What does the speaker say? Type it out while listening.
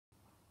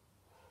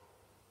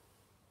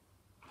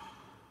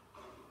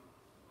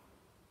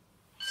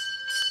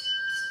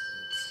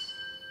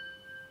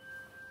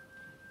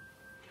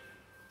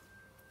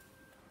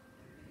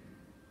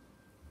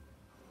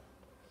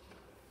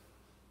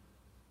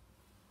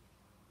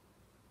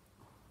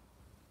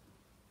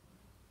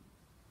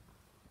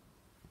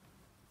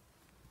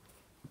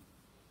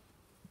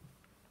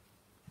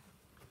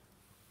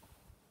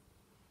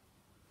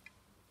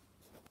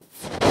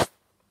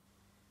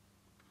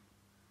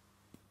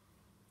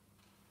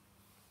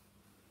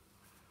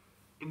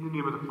In the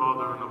name of the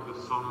Father, and of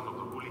the Son, and of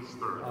the Holy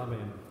Spirit.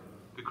 Amen.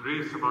 The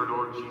grace of our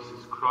Lord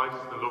Jesus Christ,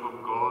 the love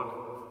of God,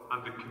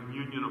 and the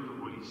communion of the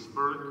Holy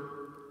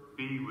Spirit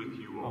be with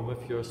you all. And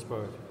with your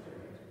spirit.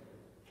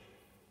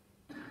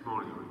 Good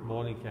morning, everyone.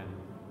 Morning, Ken.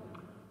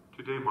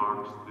 Today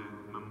marks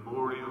the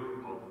memorial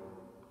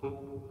of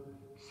Pope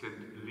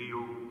St.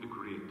 Leo the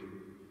Great.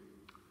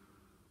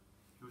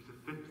 He was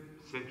a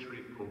 5th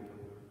century Pope,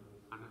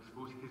 and I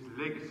suppose his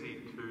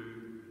legacy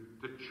to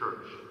the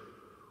Church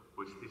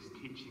was his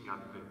teaching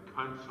at the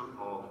Council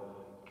of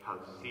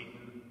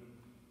Chalcedon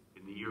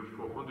in the year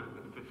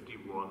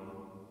 451,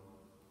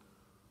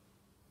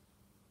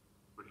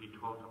 where he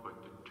taught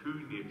about the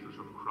two natures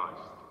of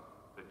Christ,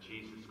 that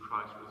Jesus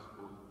Christ was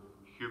both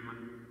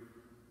human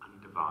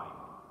and divine.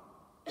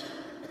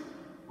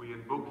 We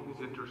invoke his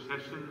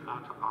intercession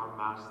at our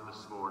Mass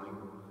this morning,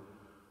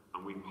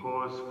 and we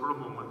pause for a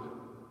moment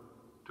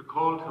to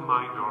call to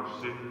mind our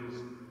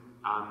sins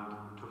and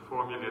to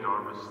formulate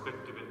our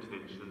respective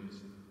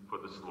intentions for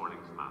this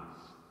morning's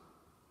Mass.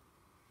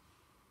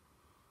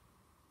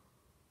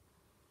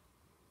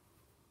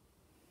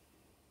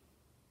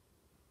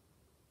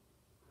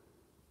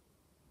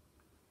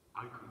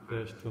 I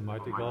confess To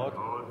Almighty God,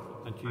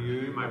 and to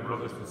you, my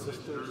brothers and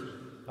sisters,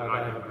 that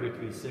I have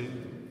greatly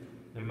sinned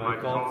in my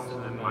thoughts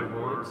and in my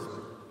words,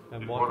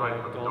 and what I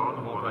have done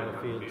and what I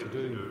have failed to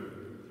do,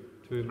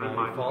 through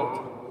my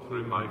fault,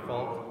 through my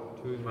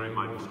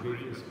most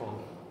grievous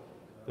fault.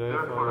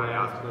 Therefore I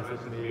ask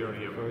Blessed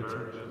Mary, the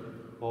Virgin,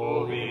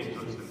 all the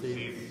angels and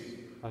saints,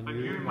 and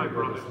you, my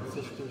brothers and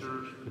sisters,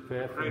 to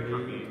pray for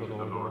me to the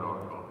Lord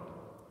our God.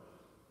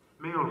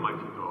 May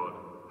Almighty God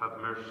have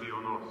mercy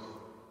on us,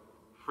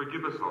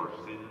 forgive us our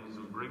sins,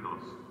 and bring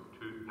us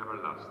to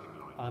everlasting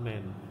life.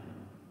 Amen.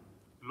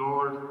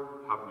 Lord,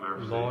 have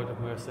mercy. Lord of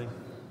mercy.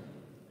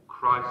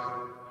 Christ,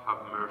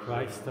 have mercy.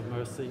 Christ of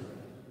mercy.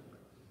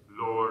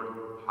 Lord,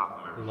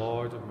 have mercy.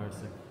 Lord of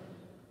mercy.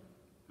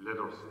 Let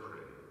us pray.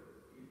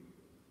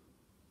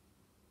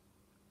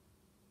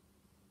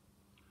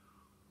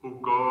 O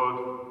God,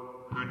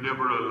 who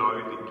never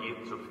allowed the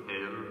gates of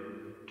hell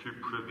to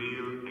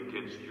prevail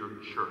against your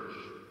Church,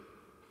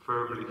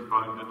 firmly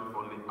founded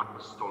on the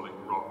apostolic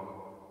rock,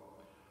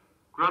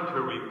 grant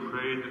her, we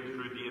pray, that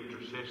through the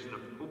intercession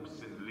of Pope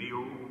St.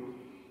 Leo,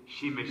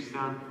 she may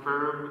stand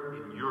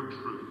firm in your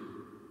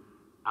truth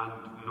and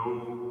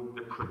know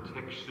the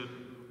protection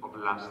of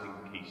lasting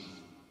peace.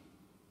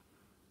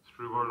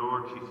 Through our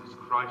Lord Jesus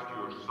Christ,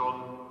 your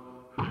Son,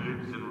 who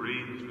lives and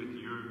reigns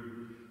with you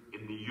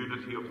in the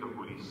unity of the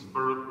Holy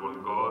Spirit,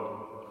 one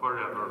God,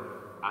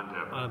 forever and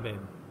ever.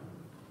 Amen.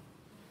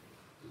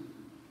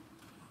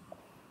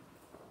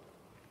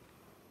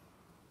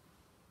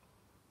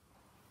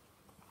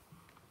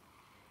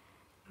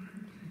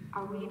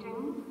 A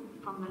reading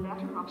from the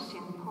letter of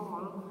St.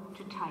 Paul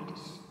to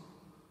Titus.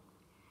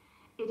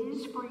 It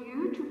is for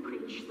you to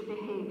preach the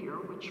behaviour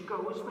which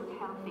goes with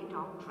healthy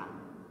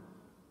doctrine.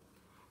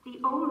 The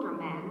older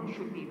men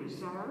should be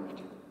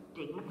reserved,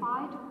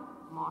 dignified,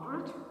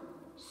 moderate,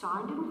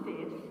 sound in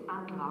faith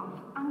and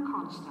love and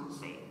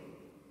constancy.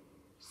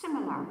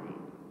 Similarly,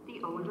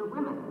 the older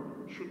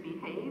women should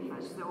behave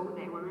as though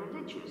they were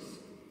religious,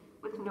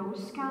 with no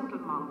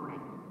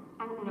scandal-mongering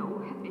and no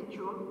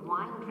habitual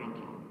wine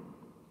drinking.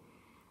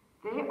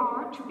 They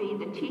are to be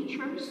the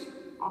teachers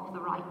of the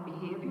right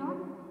behaviour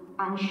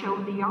and show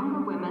the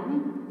younger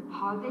women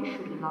how they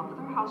should love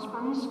their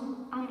husbands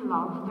and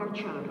love their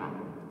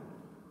children,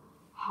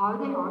 how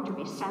they are to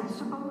be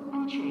sensible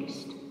and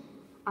chaste,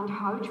 and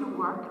how to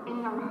work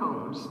in their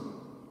homes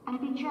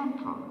and be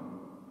gentle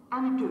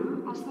and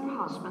do as their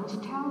husbands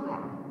tell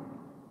them,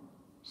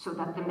 so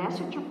that the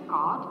message of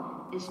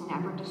God is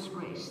never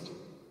disgraced.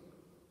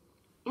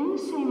 In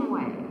the same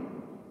way,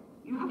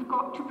 you have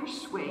got to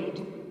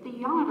persuade the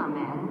younger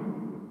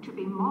men to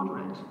be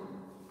moderate,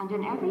 and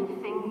in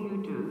everything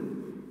you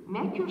do,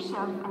 make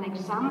yourself an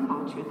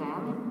example to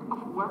them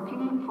of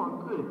working for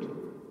good.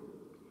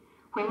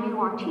 When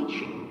you are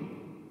teaching,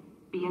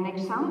 be an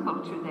example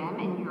to them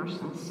in your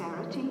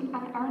sincerity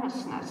and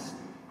earnestness,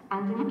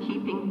 and in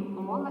keeping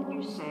all that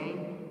you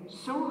say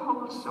so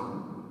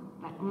wholesome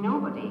that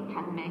nobody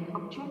can make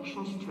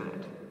objections to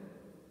it.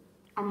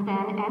 And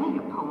then any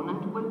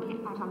opponent will be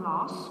at a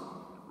loss,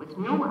 with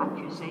no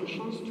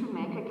accusations to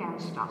make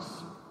against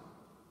us.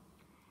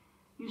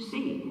 You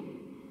see,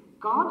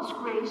 God's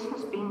grace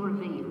has been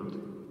revealed,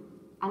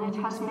 and it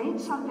has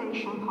made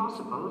salvation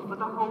possible for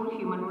the whole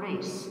human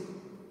race,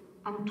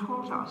 and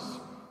taught us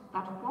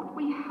that what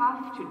we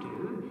have to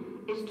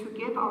do is to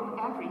give up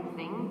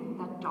everything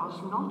that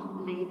does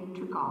not lead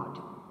to God,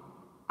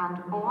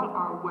 and all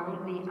our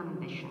worldly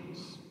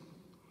ambitions.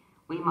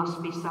 We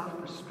must be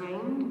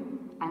self-restrained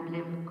and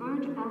live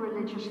good and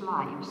religious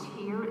lives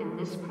here in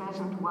this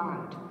present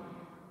world,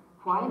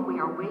 while we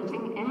are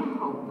waiting in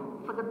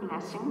hope for the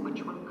blessing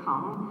which will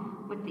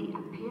come with the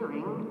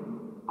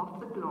appearing of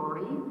the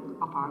glory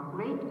of our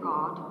great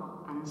God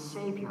and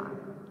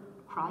Saviour,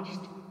 Christ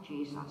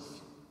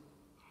Jesus.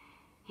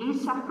 He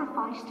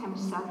sacrificed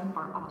himself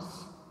for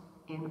us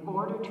in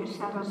order to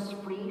set us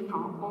free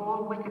from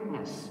all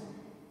wickedness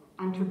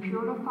and to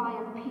purify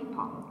a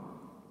people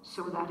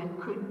so that it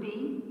could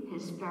be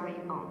his very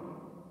own,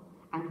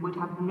 and would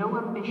have no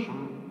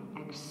ambition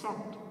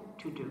except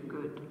to do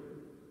good.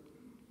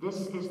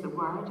 This is the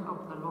word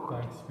of the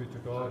Lord. Thanks be to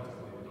God.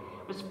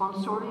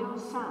 Responsorial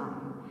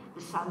Psalm.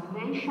 The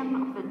salvation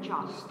of the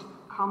just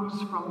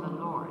comes from the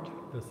Lord.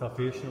 The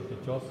salvation of the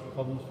just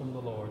comes from the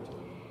Lord.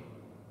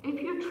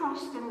 If you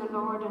trust in the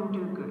Lord and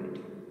do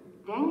good,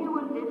 then you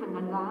will live in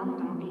the land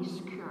and be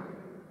secure.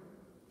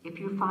 If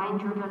you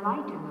find your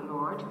delight in the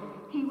Lord,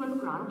 he will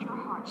grant your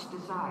heart's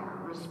desire.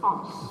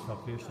 Response. The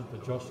salvation of the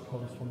just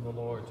comes from the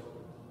Lord.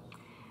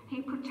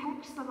 He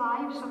protects the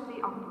lives of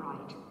the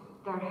upright.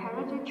 Their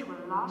heritage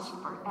will last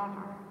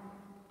forever.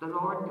 The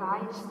Lord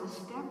guides the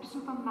steps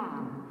of a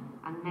man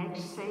and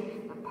makes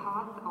safe the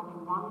path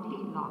of one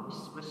he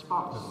loves.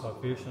 Response. The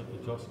salvation of the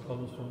just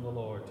comes from the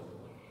Lord.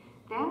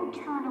 Then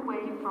turn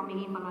away from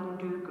evil and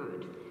do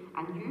good,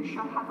 and you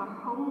shall have a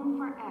home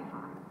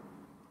forever.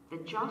 The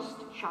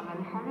just shall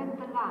inherit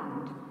the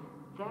land.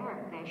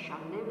 There they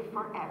shall live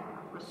forever.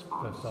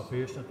 Response. The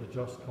salvation of the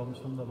just comes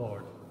from the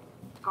Lord.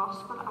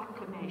 Gospel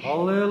acclamation.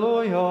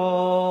 Alleluia,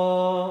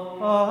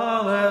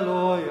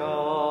 alleluia,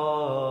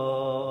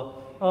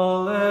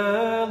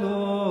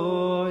 alleluia.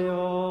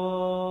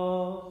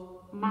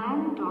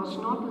 Man does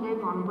not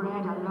live on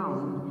bread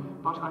alone,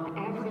 but on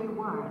every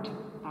word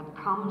that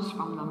comes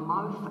from the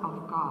mouth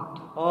of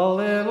God.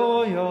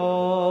 Alleluia,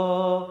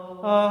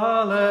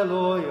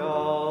 alleluia,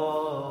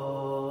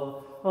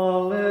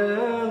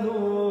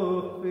 alleluia.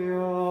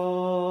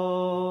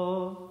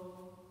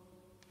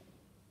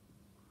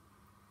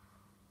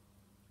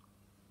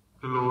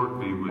 The Lord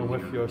be with And you.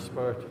 with your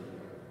spirit.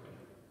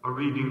 A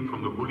reading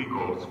from the Holy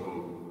Gospel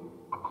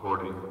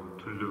according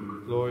to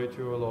Luke. Glory to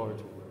you,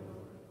 Lord.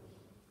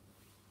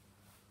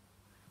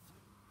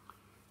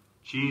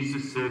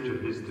 Jesus said to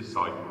his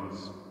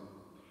disciples,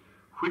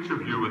 "Which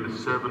of you, when the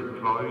servant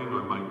ploughing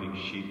or minding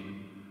sheep,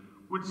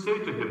 would say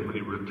to him when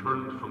he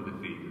returned from the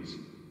fields,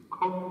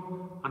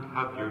 'Come and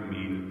have your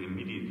meal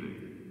immediately'?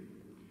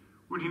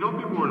 Would he not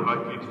be more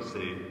likely to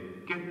say,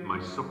 'Get my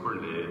supper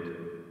laid,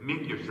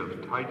 make yourself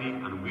tidy,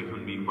 and wait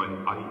on me while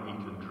I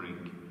eat and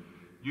drink?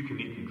 You can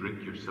eat and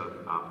drink yourself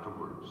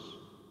afterwards'?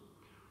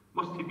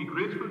 Must he be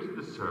grateful to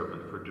the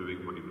servant for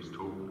doing what he was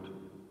told?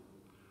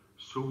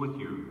 So with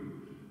you.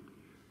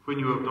 When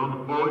you have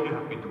done all you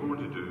have been told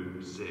to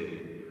do,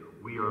 say,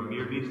 'We are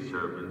merely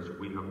servants,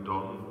 we have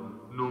done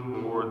no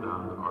more than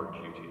our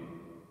duty.'"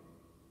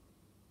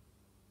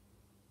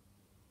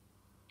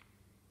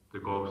 The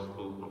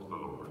Gospel of the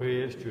Lord.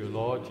 Praise to you,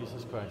 Lord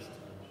Jesus Christ.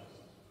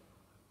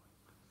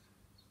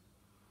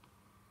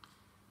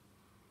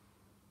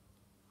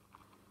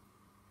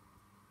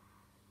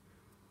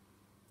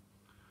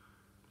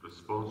 The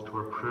response to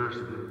our prayers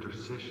of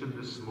intercession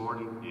this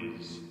morning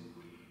is,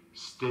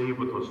 "Stay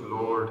with us,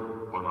 Lord,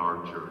 on our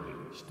journey."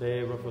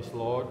 Stay with us,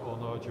 Lord,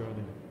 on our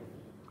journey.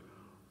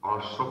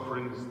 Our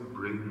sufferings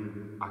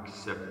bring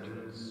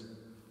acceptance.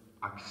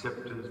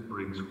 Acceptance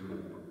brings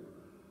hope.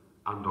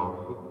 And our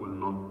hope will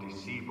not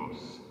deceive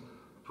us,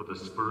 for the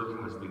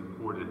Spirit has been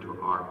poured into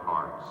our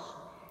hearts.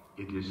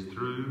 It is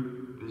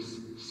through this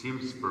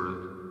same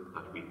Spirit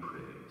that we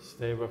pray.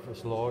 Stay with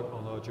us, Lord,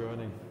 on our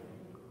journey.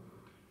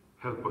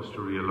 Help us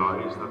to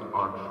realize that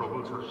our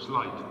troubles are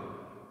slight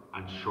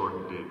and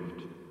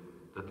short-lived,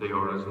 that they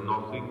are as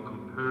nothing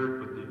compared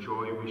with the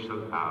joy we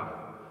shall have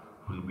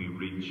when we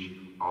reach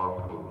our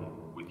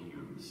home with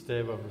you.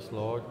 Stay with us,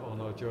 Lord,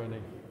 on our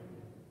journey.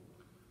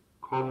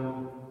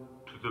 Come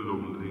to the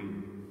lonely,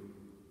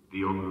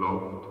 the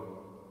unloved,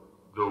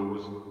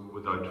 those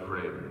without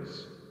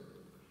friends.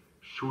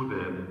 Show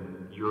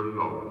them your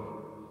love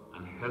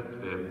and help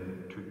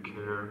them to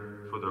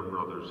care for their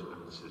brothers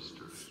and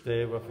sisters.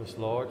 Stay with us,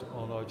 Lord,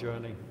 on our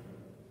journey.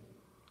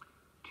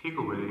 Take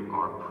away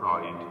our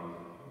pride,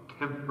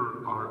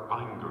 temper our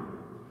anger.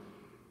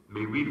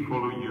 May we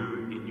follow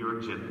you in your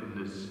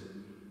gentleness,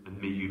 and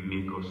may you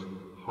make us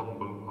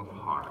humble of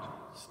heart.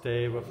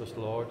 Stay with us,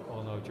 Lord,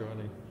 on our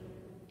journey.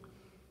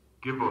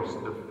 Give us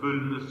the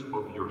fullness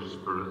of your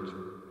Spirit.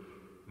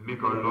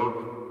 Make our love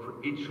for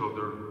each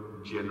other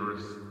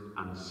generous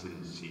and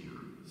sincere.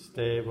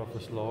 Stay with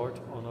us, Lord,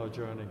 on our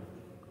journey.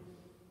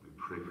 We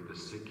pray for the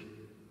sick,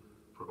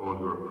 for all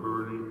who are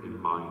poorly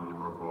in mind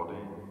or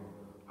body,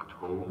 at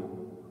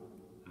home,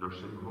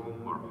 nursing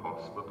home or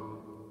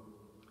hospital,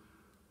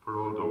 for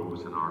all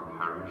those in our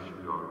parish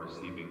who are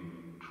receiving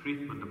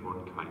treatment of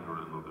one kind or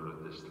another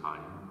at this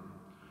time,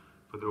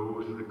 for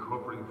those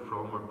recovering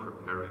from or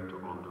preparing to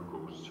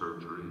undergo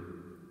surgery.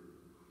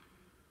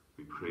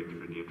 We pray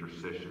through the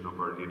intercession of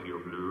Our Lady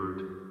of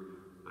Lourdes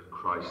that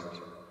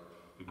Christ,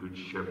 the Good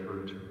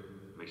Shepherd,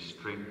 may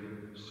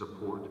strengthen,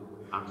 support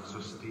and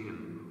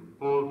sustain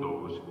all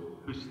those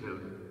whose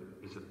health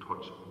is a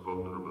touch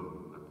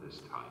vulnerable at this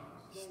time.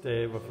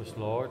 Stay with us,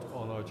 Lord,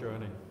 on our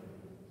journey.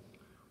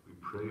 We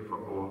pray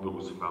for all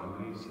those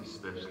families,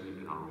 especially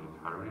in our own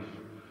parish,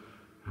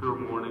 who are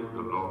mourning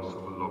the loss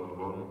of a loved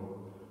one,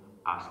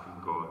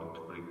 asking God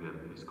to bring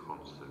them his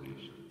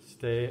consolation.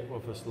 Stay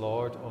with us,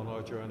 Lord, on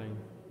our journey.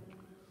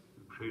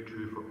 We pray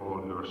too for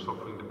all who are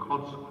suffering the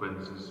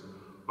consequences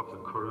of the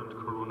current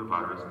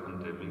coronavirus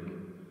pandemic,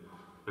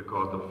 that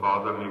God the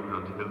Father may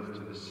grant health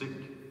to the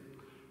sick,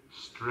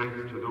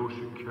 strength to those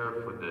who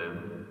care for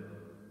them,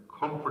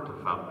 comfort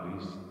to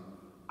families,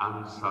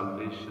 and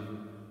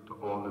salvation to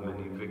all the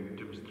many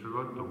victims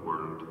throughout the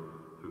world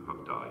who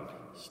have died.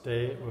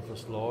 Stay with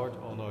us, Lord,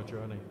 on our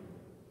journey.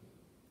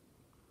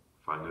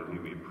 Finally,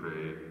 we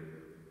pray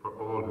for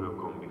all who have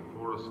gone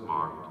before us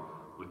marked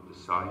with the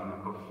sign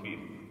of faith.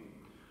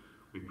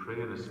 We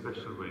pray in a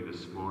special way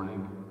this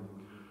morning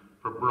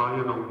for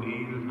Brian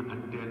O'Neill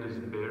and Dennis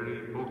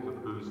Berry, both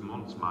of whose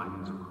month's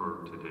minds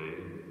occurred today.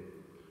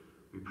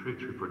 We pray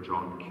too for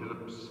John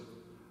Killips,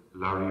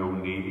 Larry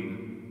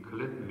O'Neill,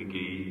 Colette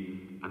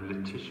McGee, and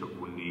Letitia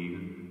O'Neill,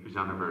 whose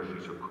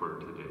anniversaries occurred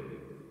today.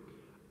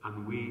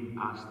 And we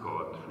ask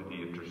God, through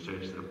the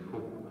intercession of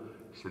Pope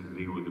St.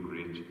 Leo the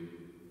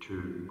Great,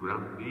 to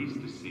grant these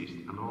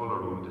deceased and all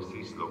our own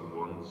deceased loved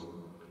ones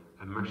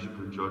a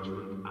merciful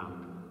judgment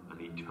and an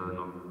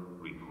eternal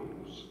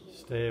repose.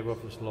 Stay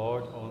with us,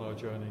 Lord, on our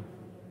journey.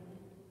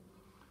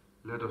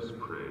 Let us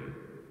pray.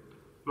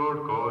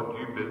 Lord God,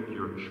 you built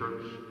your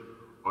church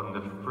on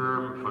the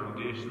firm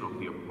foundation of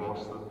the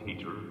Apostle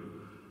Peter,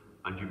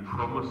 and you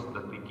promised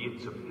that the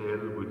gates of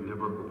hell would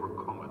never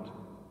overcome it.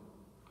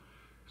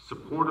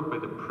 Supported by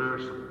the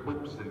prayers of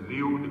Pope St.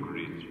 Leo the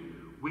Great,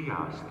 we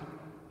ask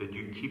that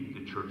you keep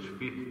the church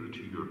faithful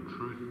to your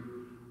truth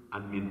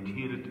and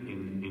maintain it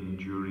in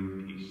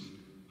enduring peace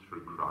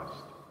through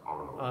Christ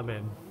our Lord.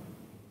 Amen.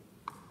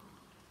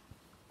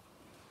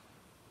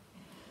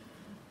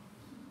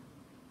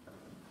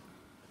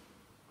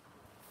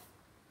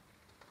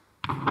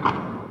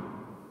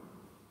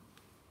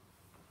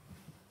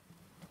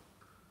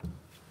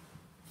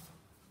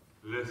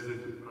 Blessed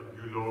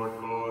are you, Lord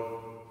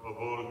God of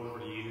all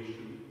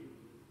creation,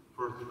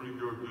 for through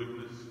your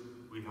goodness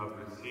we have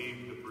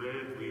received the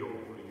bread we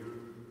offer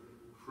you,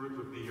 fruit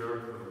of the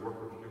earth and the work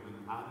of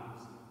human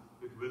hands.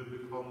 It will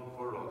become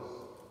for us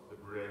the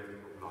bread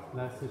of life.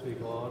 Blessed be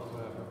God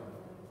forever.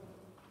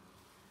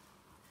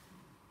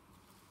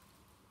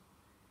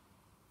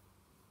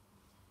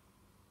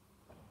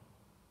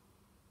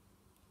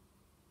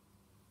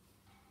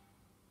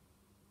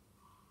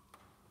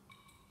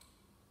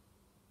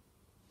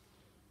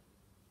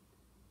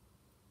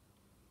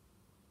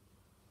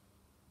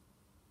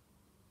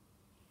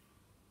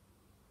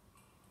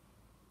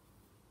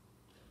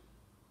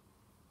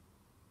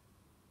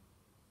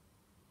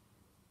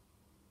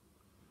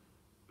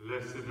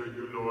 Blessed are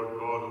you, Lord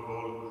God of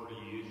all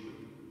creation,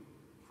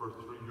 for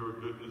through your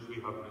goodness we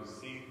have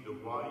received the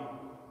wine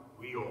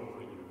we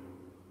offer you,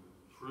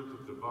 fruit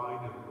of the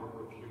vine and work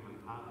of human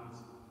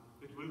hands.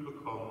 It will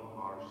become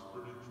our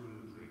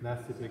spiritual drink.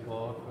 Blessed be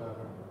God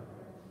forever.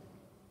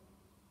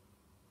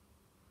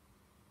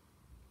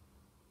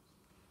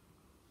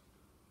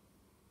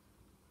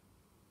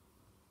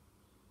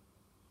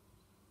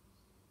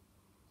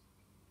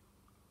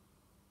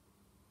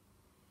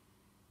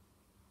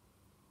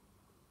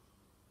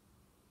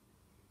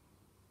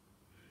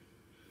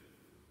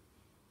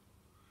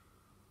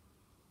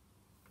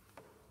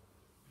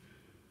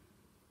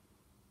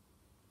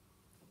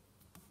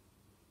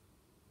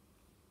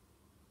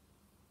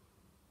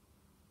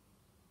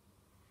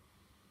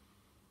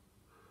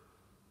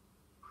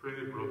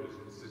 Pray, brothers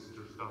and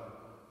sisters, that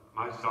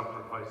my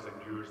sacrifice and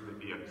yours may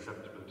be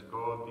acceptable to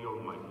God, the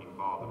Almighty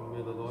Father. And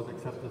may the Lord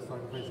accept the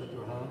sacrifice at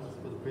your hands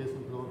for the praise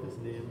and glory of his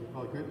name,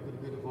 for the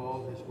good of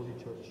all his holy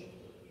church.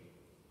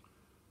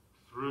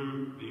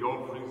 Through the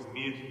offerings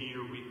made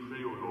here, we pray,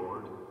 O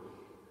Lord,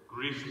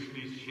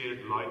 graciously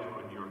shed light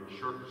on your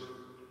church,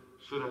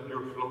 so that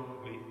your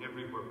flock may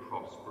everywhere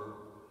prosper,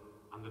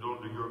 and that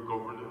under your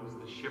governance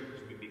the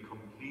shepherds may become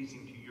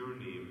pleasing to your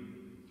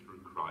name, through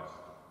Christ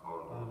our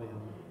Lord.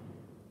 Amen.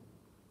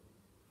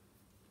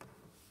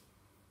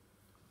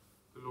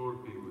 The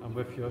Lord be with And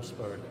with your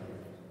spirit.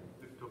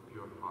 Lift up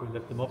your We hearts.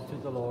 lift them up to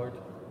the Lord.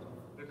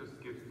 Let us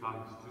give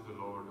thanks to the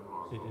Lord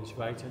our It God. is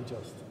right and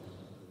just.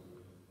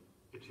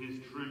 It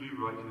is truly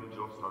right and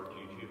just our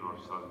duty and our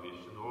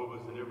salvation,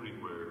 always and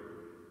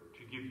everywhere,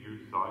 to give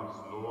you thanks,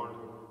 Lord,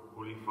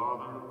 Holy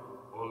Father,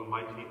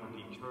 Almighty and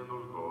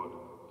eternal God,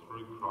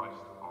 through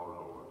Christ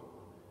our Lord.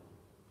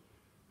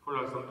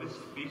 For as on this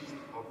feast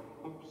of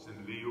Pope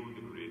St. Leo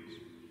the Great,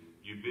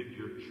 you bid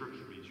your church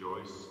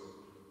rejoice,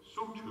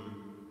 so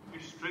too you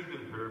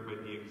strengthen her by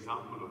the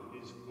example of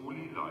his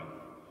holy life.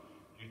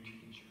 You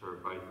teach her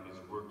by his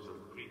words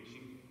of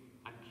preaching,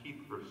 and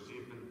keep her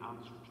safe in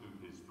answer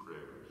to his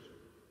prayers.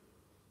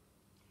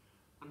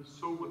 And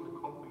so, with the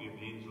company of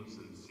angels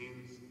and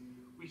saints,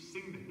 we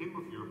sing the hymn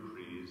of your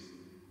praise,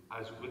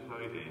 as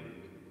without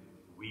end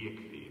we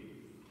acclaim.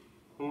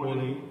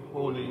 Holy,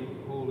 holy,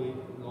 holy,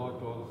 Lord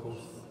God of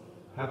hosts,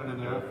 heaven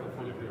and earth are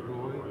full of your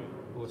glory.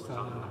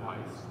 Hosanna in the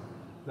highest.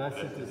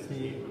 Blessed is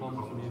he who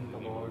comes in the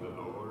name of the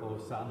Lord.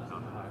 Hosanna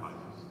in the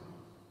highest.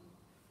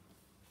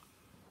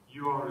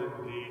 You are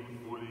indeed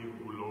holy,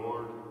 O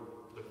Lord,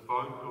 the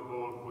fount of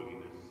all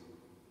holiness.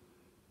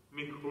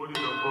 Make holy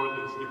therefore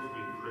these gifts,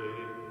 we pray,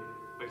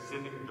 by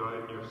sending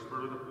down your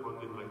Spirit upon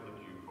them like the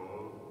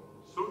dewfall,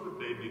 so that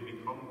they may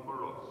become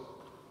for us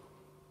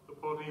the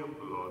body and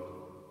blood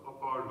of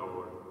our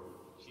Lord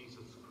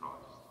Jesus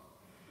Christ.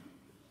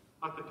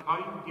 At the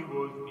time he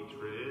was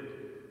betrayed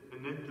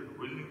and entered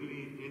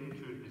willingly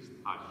into his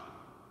passion,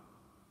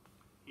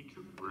 he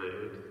took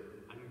bread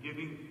and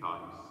giving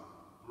thanks,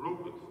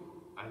 broke it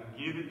and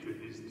gave it to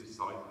his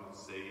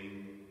disciples,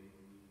 saying,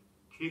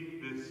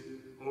 "Take this,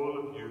 all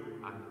of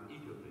you, and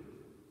eat of it.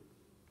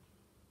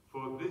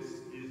 For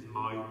this is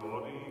my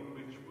body,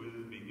 which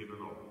will be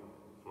given up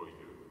for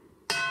you."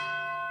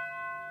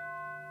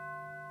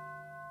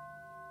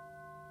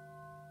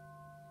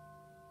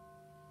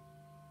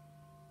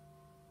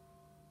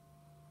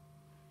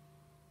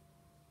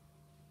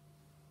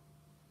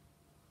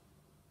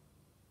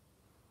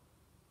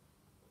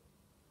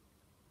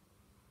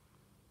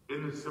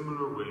 In a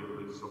similar way,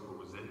 when supper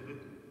was ended,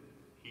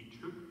 he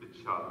took the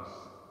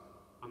chalice,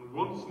 and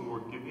once more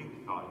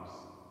giving thanks,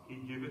 he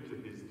gave it to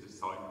his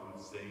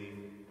disciples,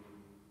 saying,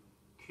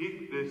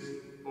 "Take this,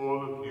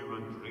 all of you,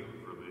 and drink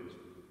from it.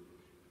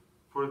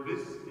 For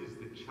this is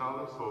the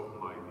chalice of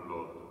my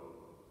blood,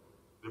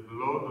 the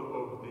blood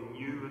of the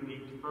new and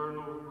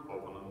eternal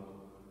covenant,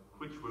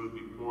 which will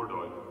be poured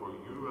out for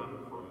you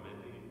and for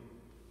many,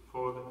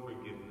 for the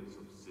forgiveness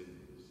of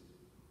sins.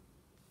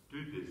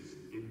 Do this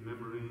in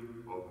memory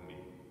of me."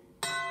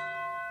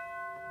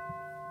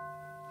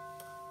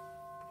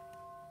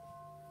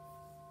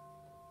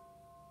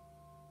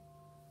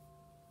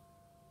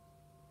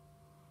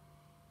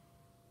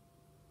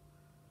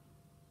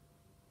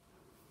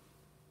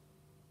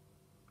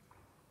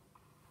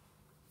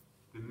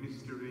 The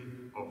mystery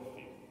of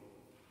faith.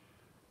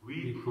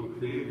 We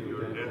proclaim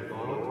your death,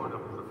 O Lord,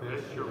 and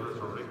profess your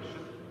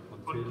resurrection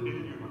until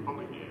you come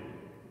again.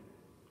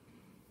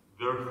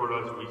 Therefore,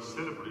 as we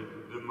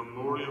celebrate the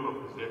memorial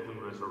of his death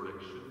and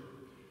resurrection,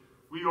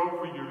 we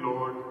offer you,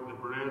 Lord, the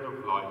bread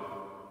of life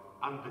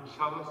and the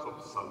chalice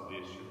of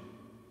salvation,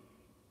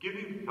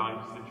 giving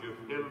thanks that you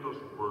have held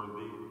us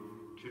worthy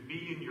to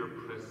be in your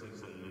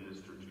presence and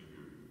minister to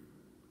you.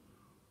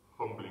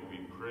 Humbly we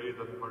pray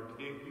that,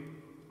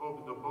 partaking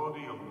of the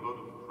body and blood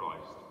of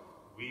Christ,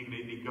 we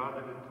may be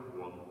gathered into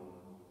one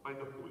by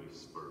the Holy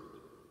Spirit.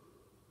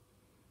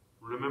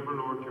 Remember,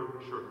 Lord, your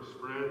church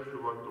spread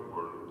throughout the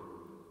world,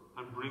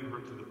 and bring her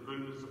to the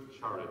fullness of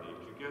charity,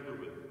 together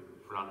with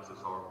Francis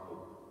our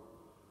Pope,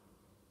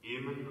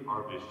 Eamon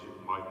our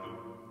Bishop, Michael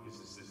his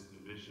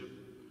Assistant Bishop,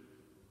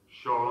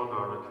 Sean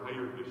our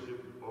retired Bishop,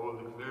 all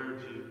the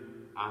clergy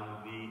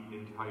and the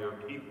entire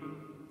people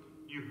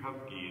you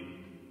have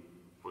gained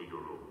for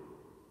your own.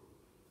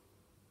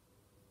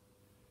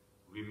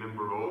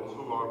 Remember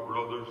also our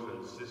brothers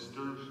and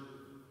sisters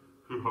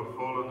who have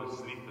fallen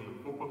asleep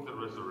in the hope of the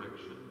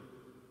resurrection,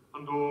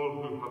 and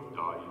all who have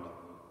died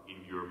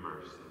in your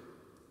mercy.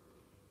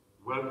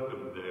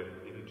 Welcome them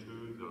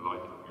into the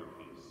light of your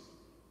face.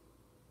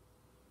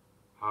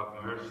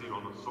 Have mercy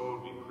on us all,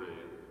 we pray,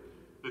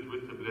 that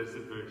with the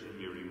Blessed Virgin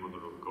Mary,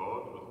 Mother of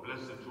God, with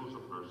Blessed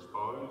Joseph, her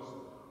spouse,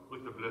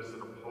 with the blessed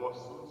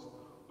apostles,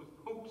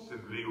 with Pope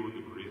St. Leo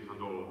the Great,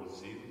 and all the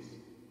saints,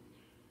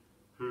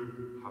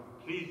 who have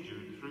pleased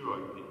you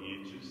throughout the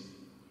ages,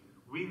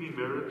 we may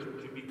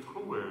merit to be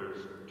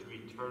co-heirs to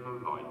eternal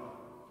life,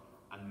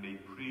 and may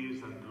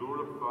praise and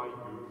glorify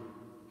you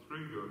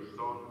through your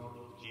Son,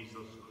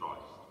 Jesus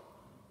Christ.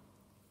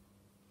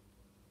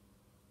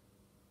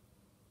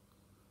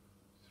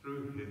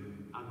 Through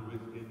him, and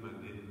with him,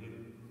 and in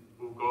him,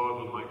 O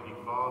God, Almighty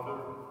Father,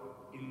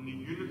 in the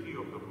unity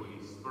of the Holy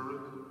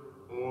Spirit,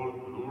 all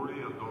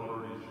glory and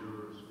honour is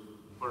yours,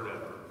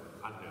 forever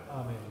and ever.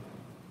 Amen.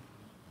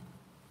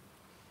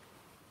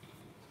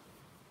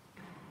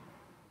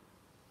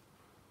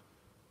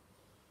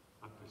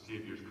 At the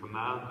Saviour's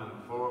command,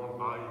 informed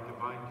by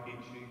divine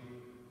teaching,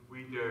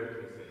 we dare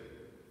to say,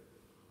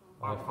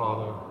 Our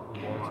Father,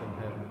 who art in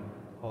heaven,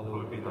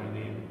 hallowed be thy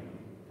name.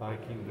 Thy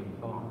kingdom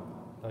come,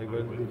 thy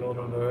will be done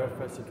on earth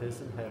as it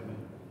is in heaven.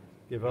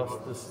 Give us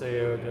this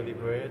day our daily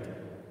bread,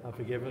 and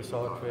forgive us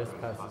our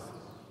trespasses,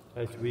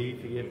 as we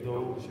forgive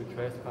those who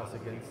trespass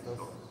against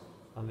us.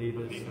 And lead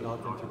us not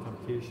into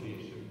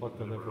temptation, but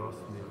deliver us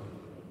from evil.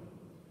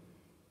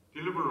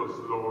 Deliver us,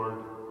 Lord,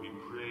 we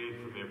pray,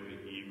 from every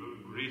evil.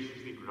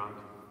 Graciously grant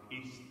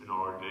peace in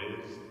our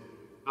days,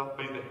 that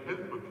by the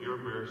help of your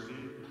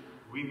mercy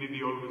we may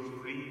be always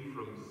free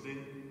from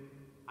sin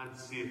and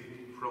safe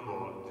from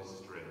all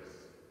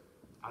distress,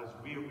 as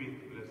we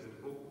await the blessed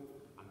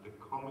hope and the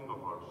coming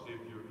of our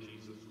Saviour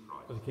Jesus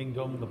Christ. For the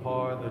kingdom, the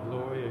power, and the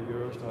glory are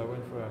yours now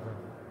and forever.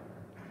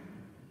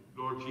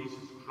 Lord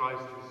Jesus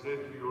Christ, who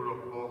said to your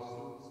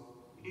apostles,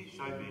 "Peace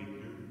I leave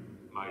you,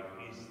 my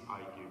peace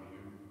I give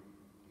you,"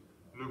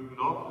 look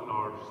not on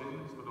our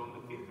sins, but on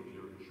the faith of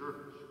your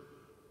church,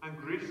 and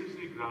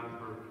graciously grant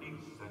her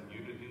peace and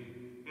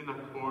unity in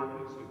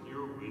accordance with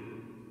your will,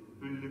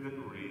 who live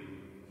and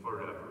reign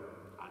forever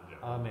and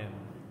ever. Amen.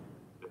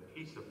 The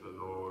peace of the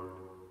Lord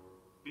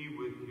be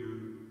with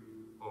you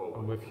always.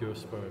 And with your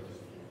spirit.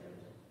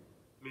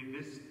 May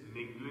this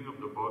mingling of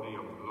the body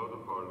and blood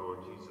of our Lord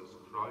Jesus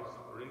Christ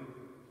bring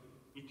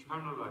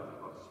eternal life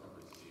to us who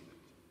receive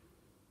it.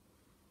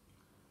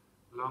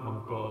 Lamb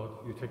of God,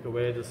 you take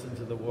away the sins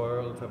of the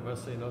world, have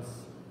mercy on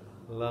us.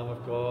 Lamb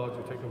of God,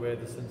 you take away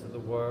the sins of the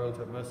world,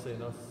 have mercy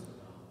on us.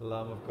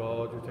 Lamb of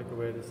God, you take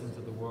away the sins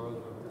of the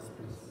world, have mercy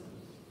on us.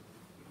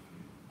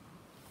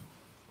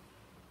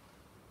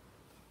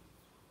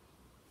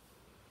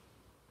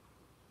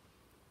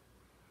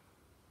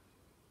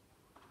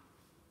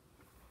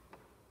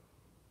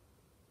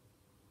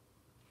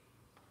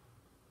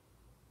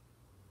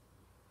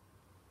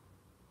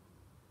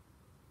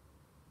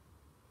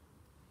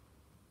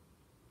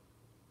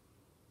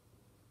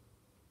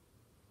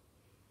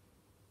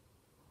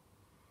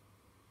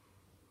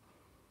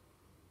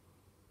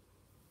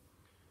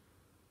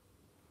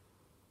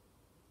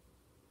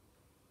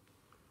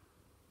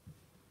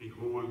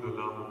 Behold the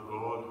Lamb of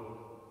God,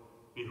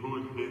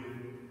 behold him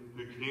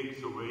who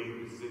takes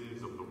away the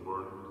sins of the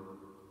world.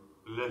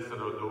 Blessed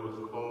are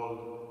those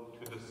called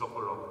to the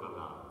supper of the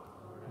Lamb.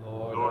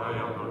 Lord, I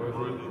am not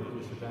worthy that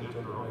you should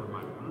enter under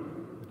my roof,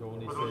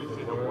 but only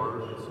say the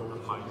word,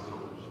 and my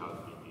soul shall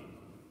be healed.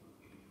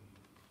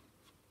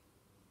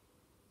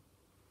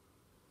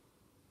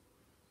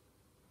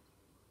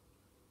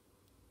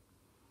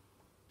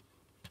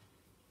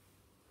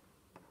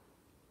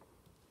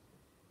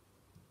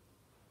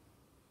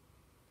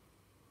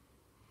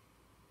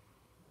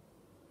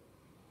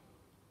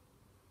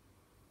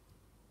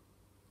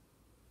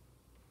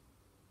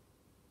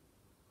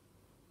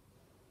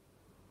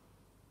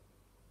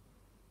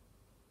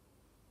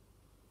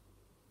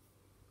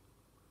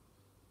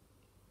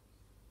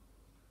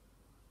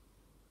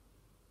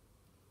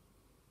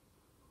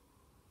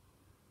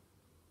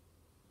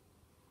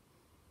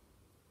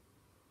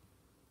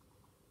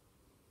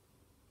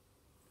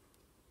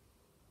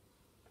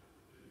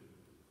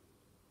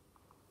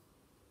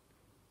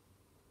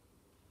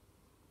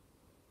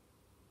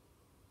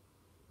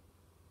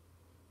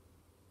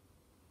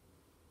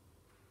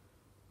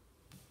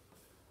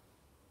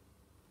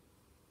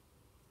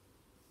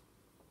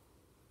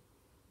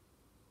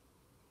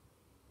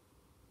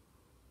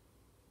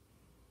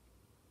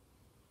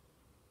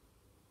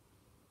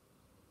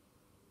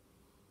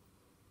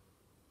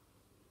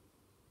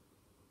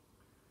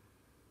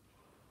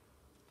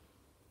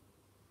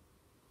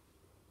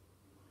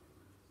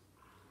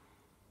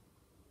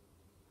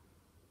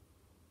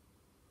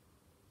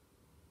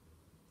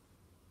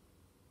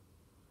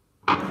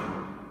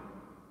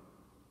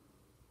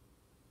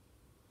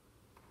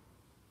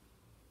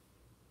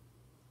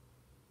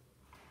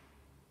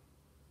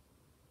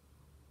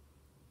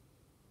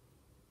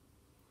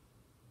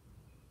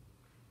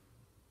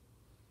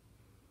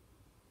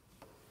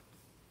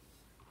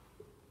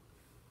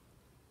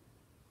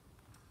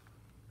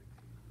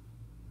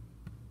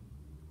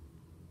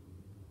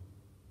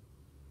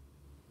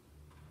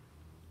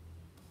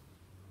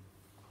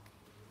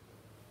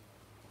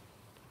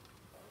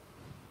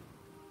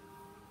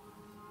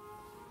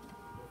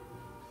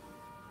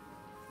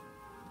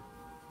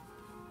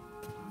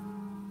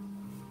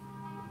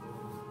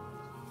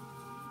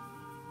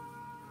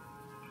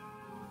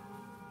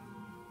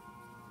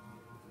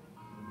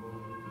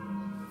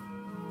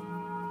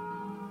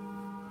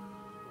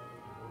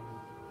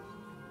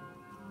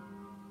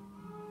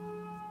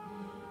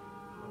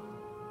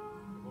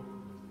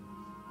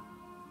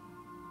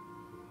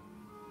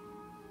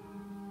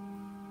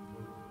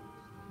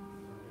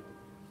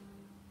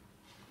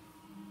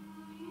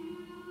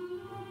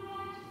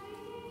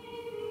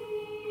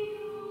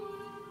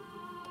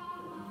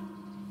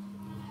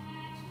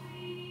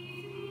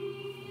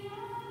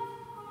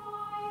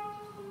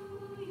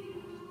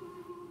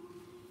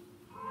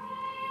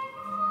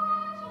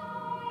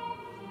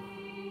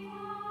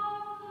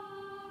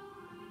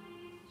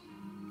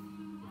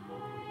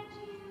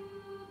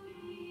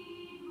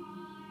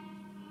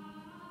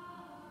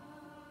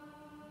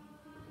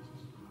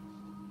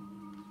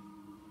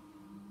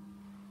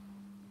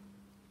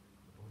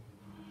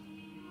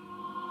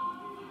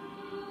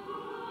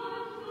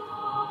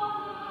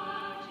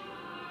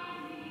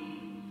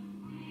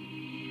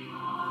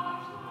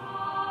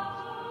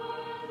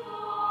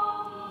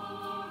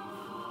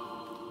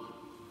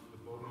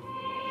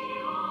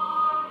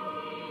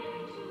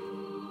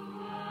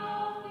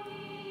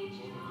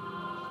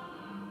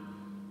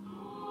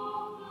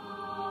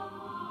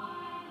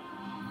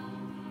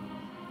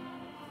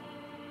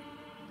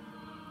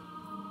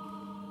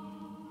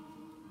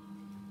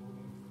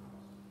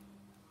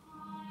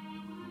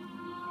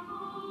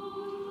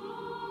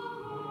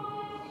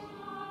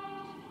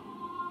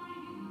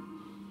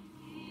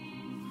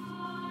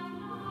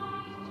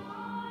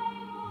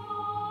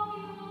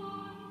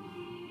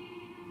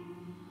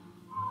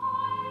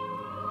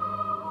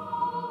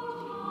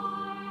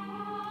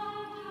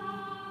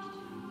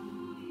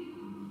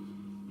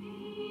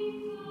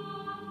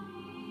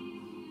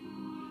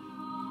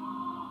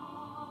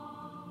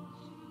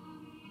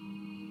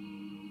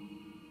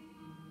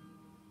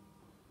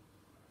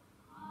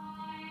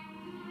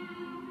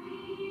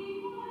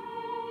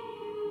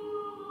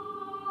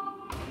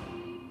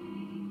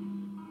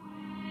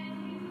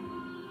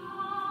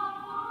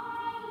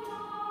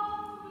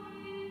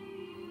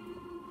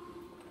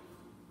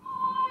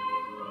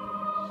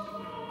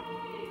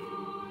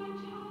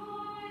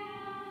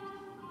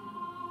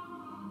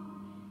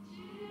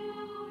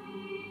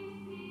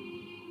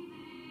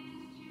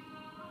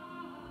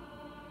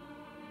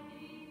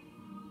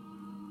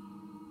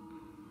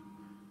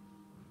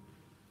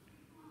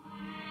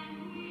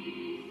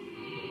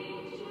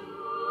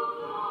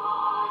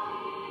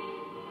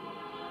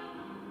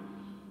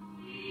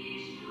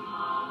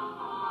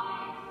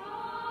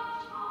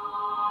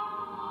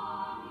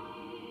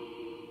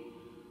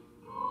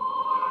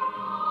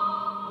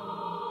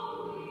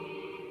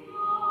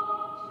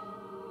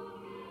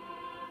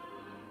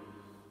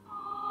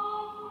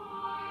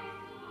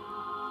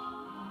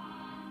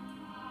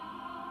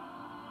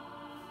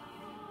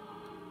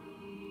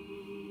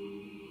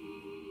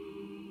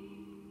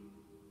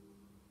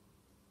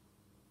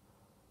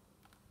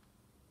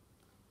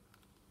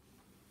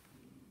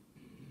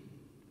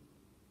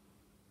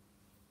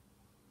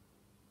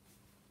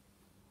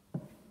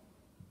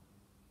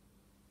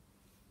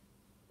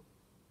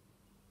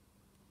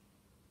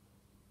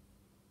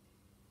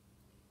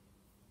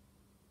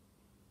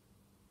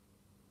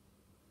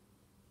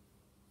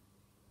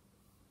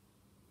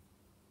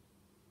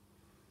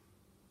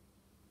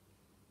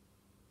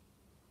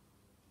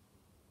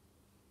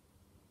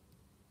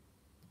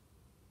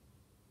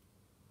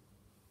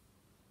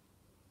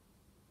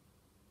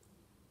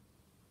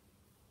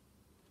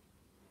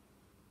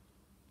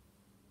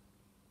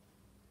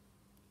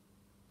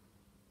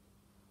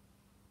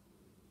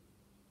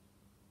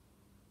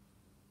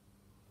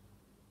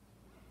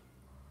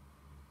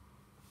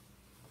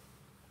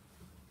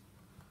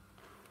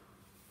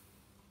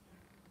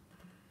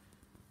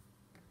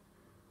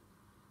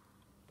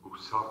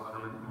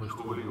 sacrament most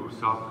holy, O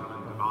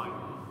sacrament divine,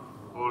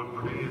 all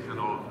praise and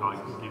all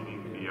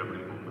thanksgiving be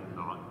every moment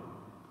thine.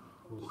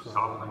 O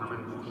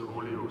sacrament most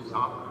holy, O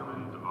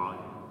sacrament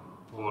divine,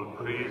 all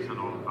praise and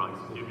all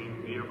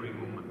thanksgiving be every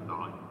moment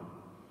thine.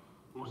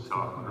 O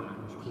sacrament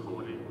most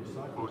holy,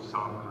 O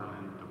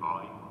sacrament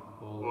divine,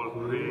 all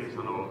praise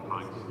and all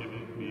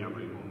thanksgiving be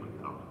every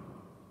moment thine.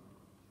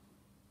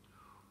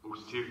 O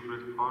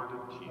Sacred Heart of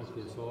I place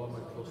Jesus, all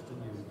my trust in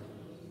you.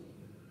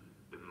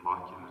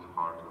 Immaculate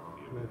Heart of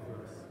Mary,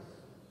 Reverence.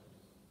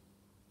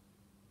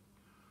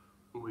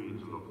 O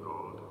Angel of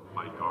God,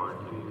 my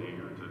guardian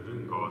dear, to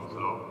whom God's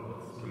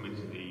love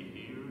commits thee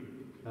here,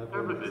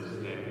 ever this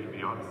day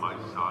be on my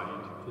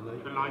side, to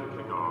light,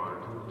 to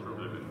guard, to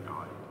rule and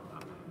guide.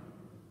 Amen.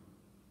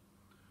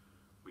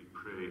 We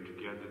pray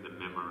together the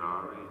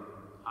Memorare,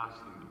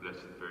 asking the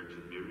Blessed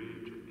Virgin Mary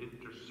to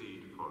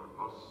intercede for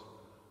us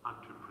and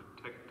to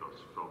protect us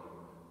from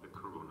the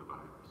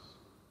coronavirus.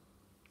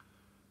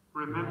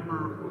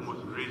 Remember, O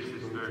most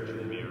gracious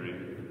Virgin Mary,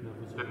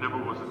 that never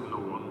was it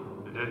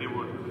known that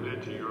anyone who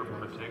fled to your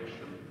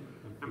protection,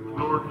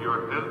 implored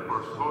your help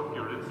or sought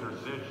your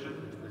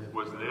intercession,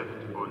 was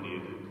left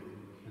unaided.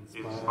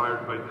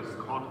 Inspired by this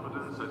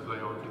confidence, I fly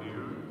unto you.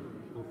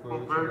 O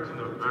Virgin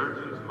of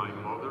Virgins, my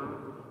Mother,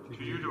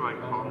 to you do I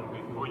come,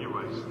 before you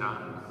I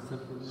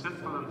stand,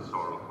 sinful and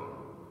sorrowful.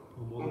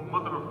 O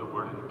Mother of the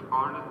Word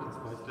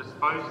incarnate,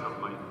 despise not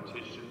my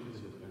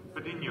petitions,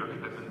 but in your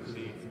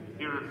clemency,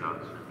 hear and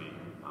answer me.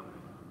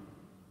 Amen.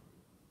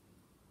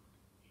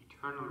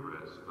 Eternal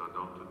rest grant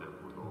unto them,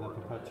 O La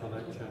Lord. perpetual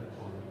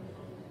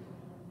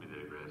May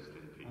they rest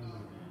in peace.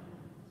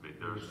 May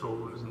their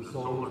souls and the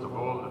souls of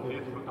all the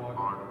faithful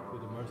departed,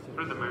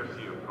 through the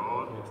mercy of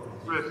God,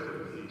 rest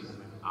in peace.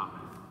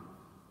 Amen.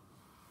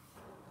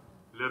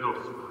 Let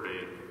us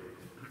pray.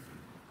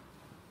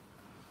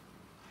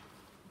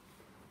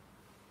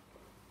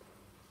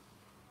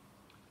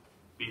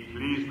 Be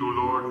pleased, O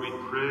Lord, we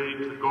pray,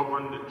 to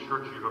govern the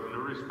church you have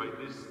nourished by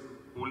this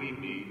holy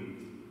meal,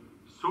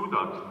 so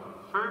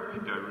that, firmly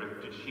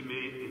directed, she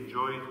may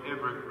enjoy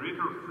ever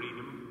greater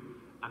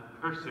freedom and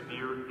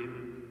persevere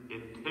in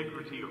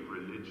integrity of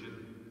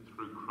religion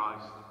through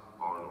Christ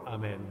our Lord.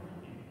 Amen.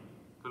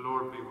 The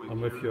Lord be with you.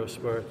 And with your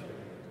spirit.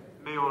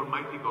 May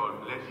Almighty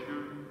God bless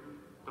you,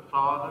 the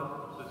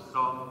Father, the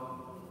Son,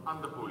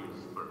 and the Holy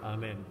Spirit.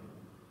 Amen.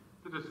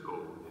 Let us go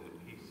in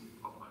the peace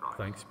of Christ.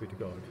 Thanks be to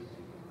God.